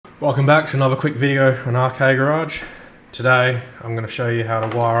Welcome back to another quick video on Arcade Garage. Today I'm going to show you how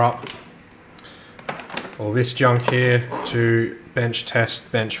to wire up all this junk here to bench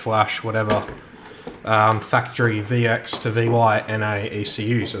test, bench flash, whatever factory VX to VY NA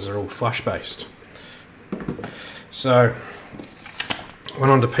ECUs, as they're all flash based. So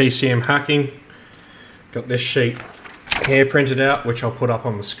went on to PCM hacking, got this sheet here printed out which I'll put up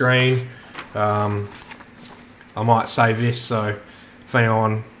on the screen. I might save this, so if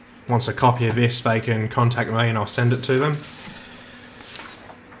anyone wants a copy of this, they can contact me and I'll send it to them.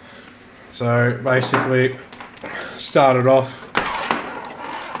 So basically, started off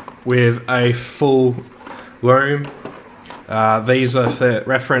with a full loom. These are, for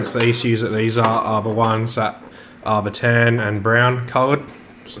reference, the ECUs that these are the ones that are the tan and brown coloured.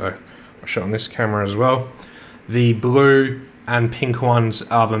 So I'll show on this camera as well. The blue and pink ones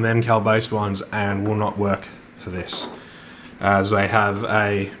are the Memcal based ones and will not work for this, as they have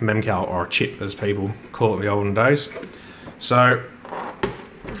a Memcal, or a chip as people call it in the olden days. So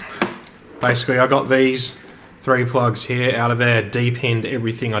basically I got these 3 plugs here out of there, depinned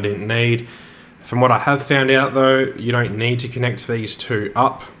everything I didn't need. From what I have found out though, you don't need to connect these 2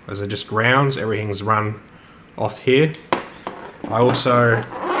 up, as they're just grounds, everything's run off here. I also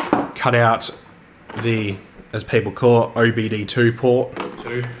cut out the, as people call it, OBD2 port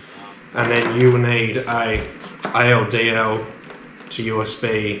too. And then you will need a ALDL to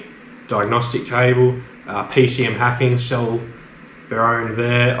USB diagnostic cable. PCM hacking sell their own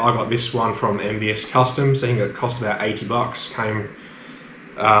there. I got this one from MVS Customs. I think it cost about 80 bucks, came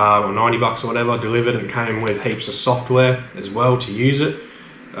or 90 bucks or whatever, delivered, and came with heaps of software as well to use it.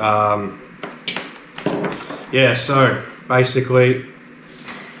 Yeah, so basically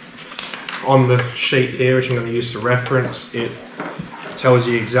on the sheet here, which I'm going to use to reference, it tells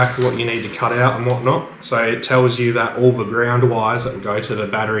you exactly what you need to cut out and whatnot. So it tells you that all the ground wires that will go to the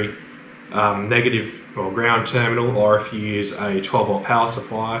battery negative or ground terminal, or if you use a 12 volt power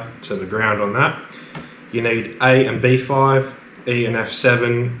supply to the ground on that, you need A and B5, E and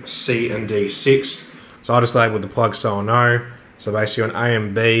F7, C and D6. So I just labelled the plugs so I know. So basically on A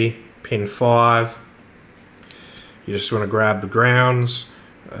and B, pin 5, you just want to grab the grounds.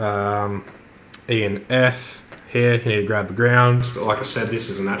 E and F, here you need to grab the ground. But like I said, this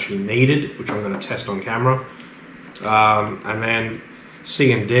isn't actually needed, which I'm going to test on camera. And then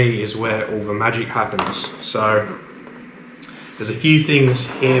C and D is where all the magic happens. So there's a few things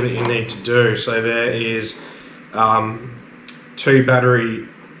here that you need to do. So there is 2 battery,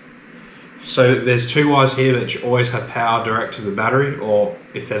 so there's 2 wires here that always have power direct to the battery, or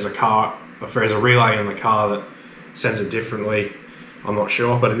if there's a relay in the car that sends it differently, I'm not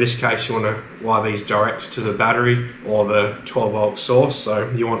sure, but in this case you want to wire these direct to the battery or the 12 volt source. So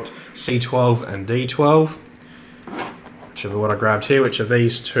you want C12 and D12, which are what I grabbed here, which are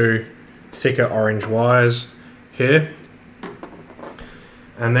these 2 thicker orange wires here.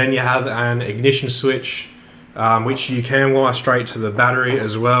 And then you have an ignition switch, which you can wire straight to the battery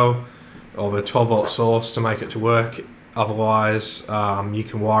as well, or the 12 volt source to make it to work. Otherwise you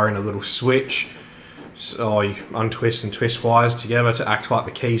can wire in a little switch, or you untwist and twist wires together to act like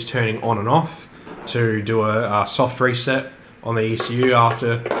the keys turning on and off to do a soft reset on the ECU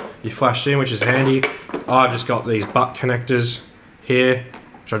after you flashed in, which is handy. I've just got these butt connectors here,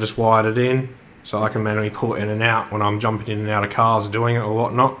 which I just wired it in, so I can manually pull it in and out when I'm jumping in and out of cars doing it or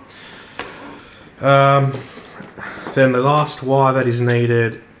whatnot. Then the last wire that is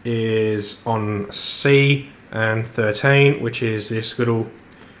needed is on C and 13, which is this little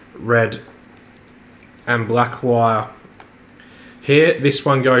red and black wire here. This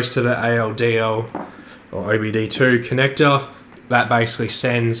one goes to the ALDL or OBD2 connector. That basically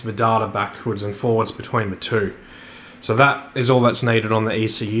sends the data backwards and forwards between the 2. So that is all that's needed on the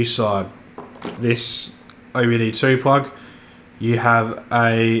ECU side. This OBD2 plug, you have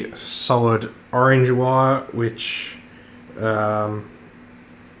a solid orange wire, which don't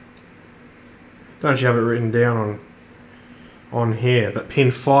actually have it written down on here, but pin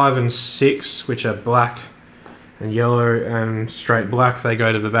 5 and 6, which are black and yellow and straight black, they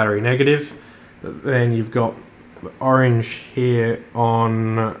go to the battery negative. But then you've got the orange here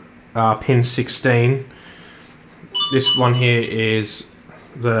on pin 16. This one here is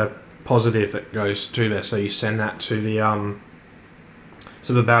the positive that goes to there, so you send that to the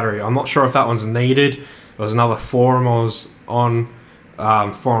battery. I'm not sure if that one's needed. There was another forum I was on,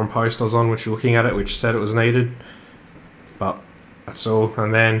 forum post I was on, which you're looking at it, which said it was needed. But that's all.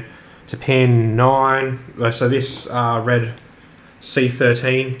 And then to pin 9, so this red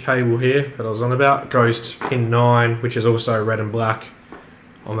C13 cable here that I was on about goes to pin 9, which is also red and black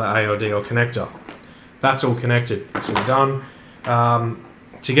on the ALDL connector. That's all connected, it's all done.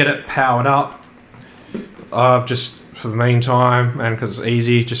 to get it powered up, I've just, for the meantime, and because it's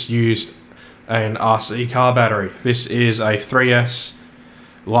easy, just used an RC car battery. This is a 3S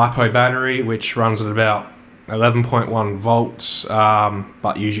LiPo battery, which runs at about 11.1 volts,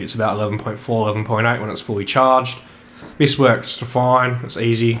 but usually it's about 11.4, 11.8 when it's fully charged. This works fine, it's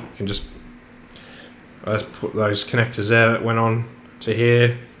easy. You can just put those connectors there that went on to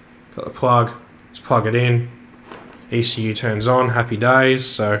here, got the plug, just plug it in, ECU turns on, happy days,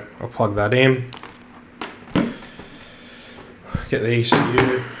 so I'll plug that in. Get the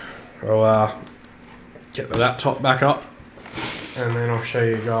ECU, I'll get the laptop back up, and then I'll show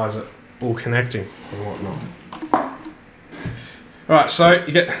you guys it all connecting and whatnot. Alright, so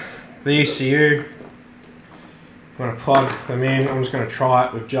you get the ECU, I'm going to plug them in. I'm just going to try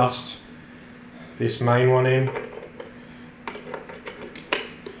it with just this main one in.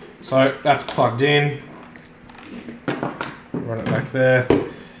 So that's plugged in, run it back there,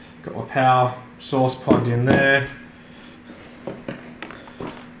 got my power source plugged in there.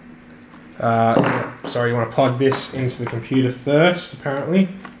 Sorry, you want to plug this into the computer first, apparently.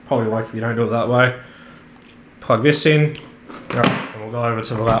 Probably like if you don't do it that way. Plug this in, and we'll go over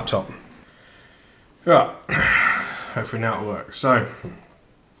to the laptop. Right, hopefully now it works. So,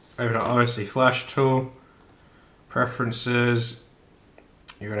 open up OSC Flash tool, preferences.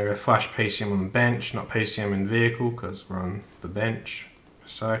 You're going to go flash PCM on the bench, not PCM in vehicle, because we're on the bench.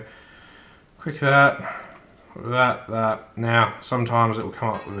 So, click that, that. Now, sometimes it will come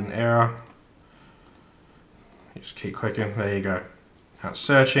up with an error. You just keep clicking, there you go. Now it's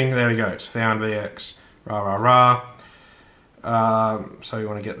searching, there we go, it's found VX, rah. So you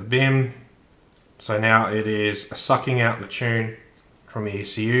want to get the BIM. So now it is sucking out the tune from the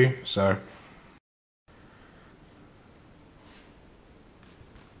ECU, so.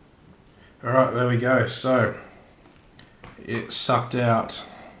 Alright, there we go, so it sucked out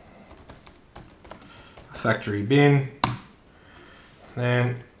a factory bin.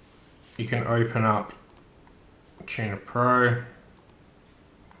 Then you can open up Tuner Pro.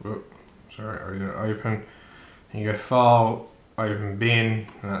 Whoop, sorry, I already got it open. And you go File, Open Bin,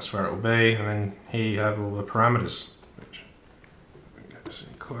 and that's where it will be. And then here you have all the parameters, which get this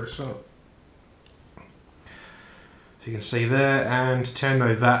in close up. So you can see there, and to turn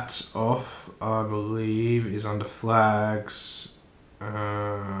no VATs off, I believe is under flags.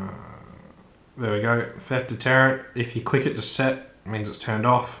 There we go, theft deterrent. If you click it to set, it means it's turned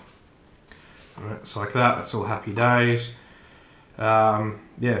off. Right, it's like that, that's all happy days.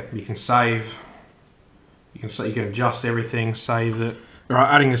 Yeah, you can save. You can adjust everything, save it.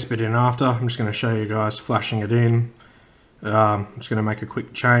 Alright, adding this bit in after. I'm just going to show you guys flashing it in. I'm just going to make a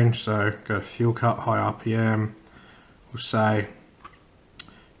quick change. So go to fuel cut, high RPM. We'll say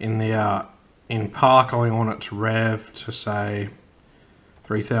in the in park, I only want it to rev to say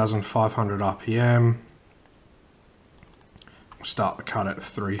 3,500 RPM. We'll start the cut at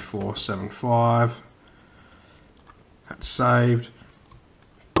 3475. That's saved.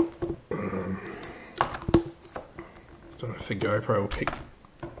 Don't know if the GoPro will pick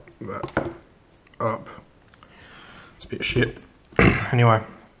that up. It's a bit shit. Anyway,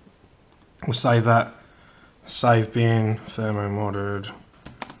 we'll save that. Save bin, thermo modded,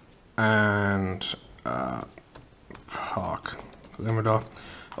 and park limiter.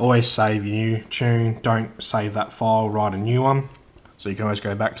 Always save your new tune. Don't save that file, write a new one. So you can always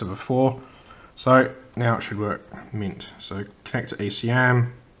go back to before. So now it should work mint. So connect to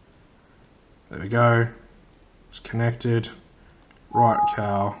ECM. There we go. It's connected. Right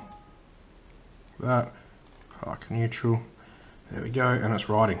cal. That. Park neutral. There we go. And it's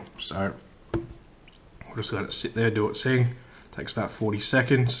writing. So we'll just let it sit there, do its thing. Takes about 40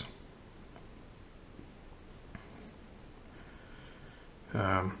 seconds.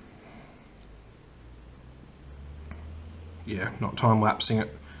 Yeah, not time lapsing it.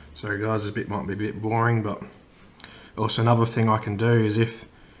 Sorry guys, this bit might be a bit boring, but also another thing I can do is if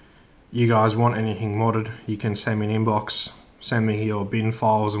you guys want anything modded, you can send me an inbox, send me your bin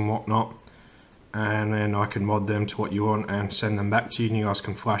files and whatnot, and then I can mod them to what you want and send them back to you, and you guys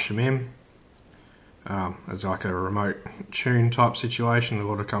can flash them in. As like a remote tune type situation, a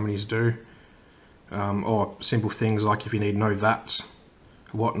lot of companies do. Or simple things like if you need no VATs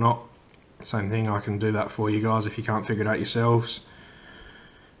or whatnot, same thing, I can do that for you guys if you can't figure it out yourselves.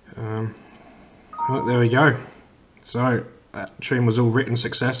 Look, there we go. So that tune was all written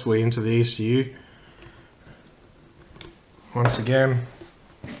successfully into the ECU. Once again,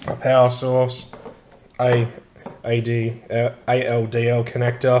 a power source, ALDL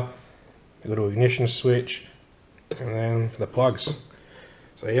connector, a little ignition switch, and then the plugs.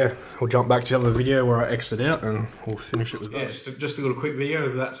 So yeah, we'll jump back to the other video where I exit out and we'll finish it with that. Yeah, just a little quick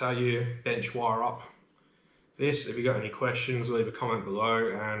video. That's how you bench wire up this. If you got any questions, leave a comment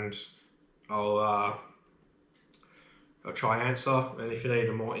below and I'll try answer. And if you need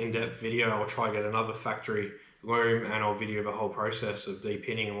a more in-depth video, I'll try get another factory loom and I'll video the whole process of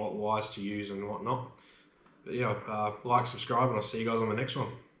de-pinning and what wires to use and whatnot. But yeah, like, subscribe, and I'll see you guys on the next one.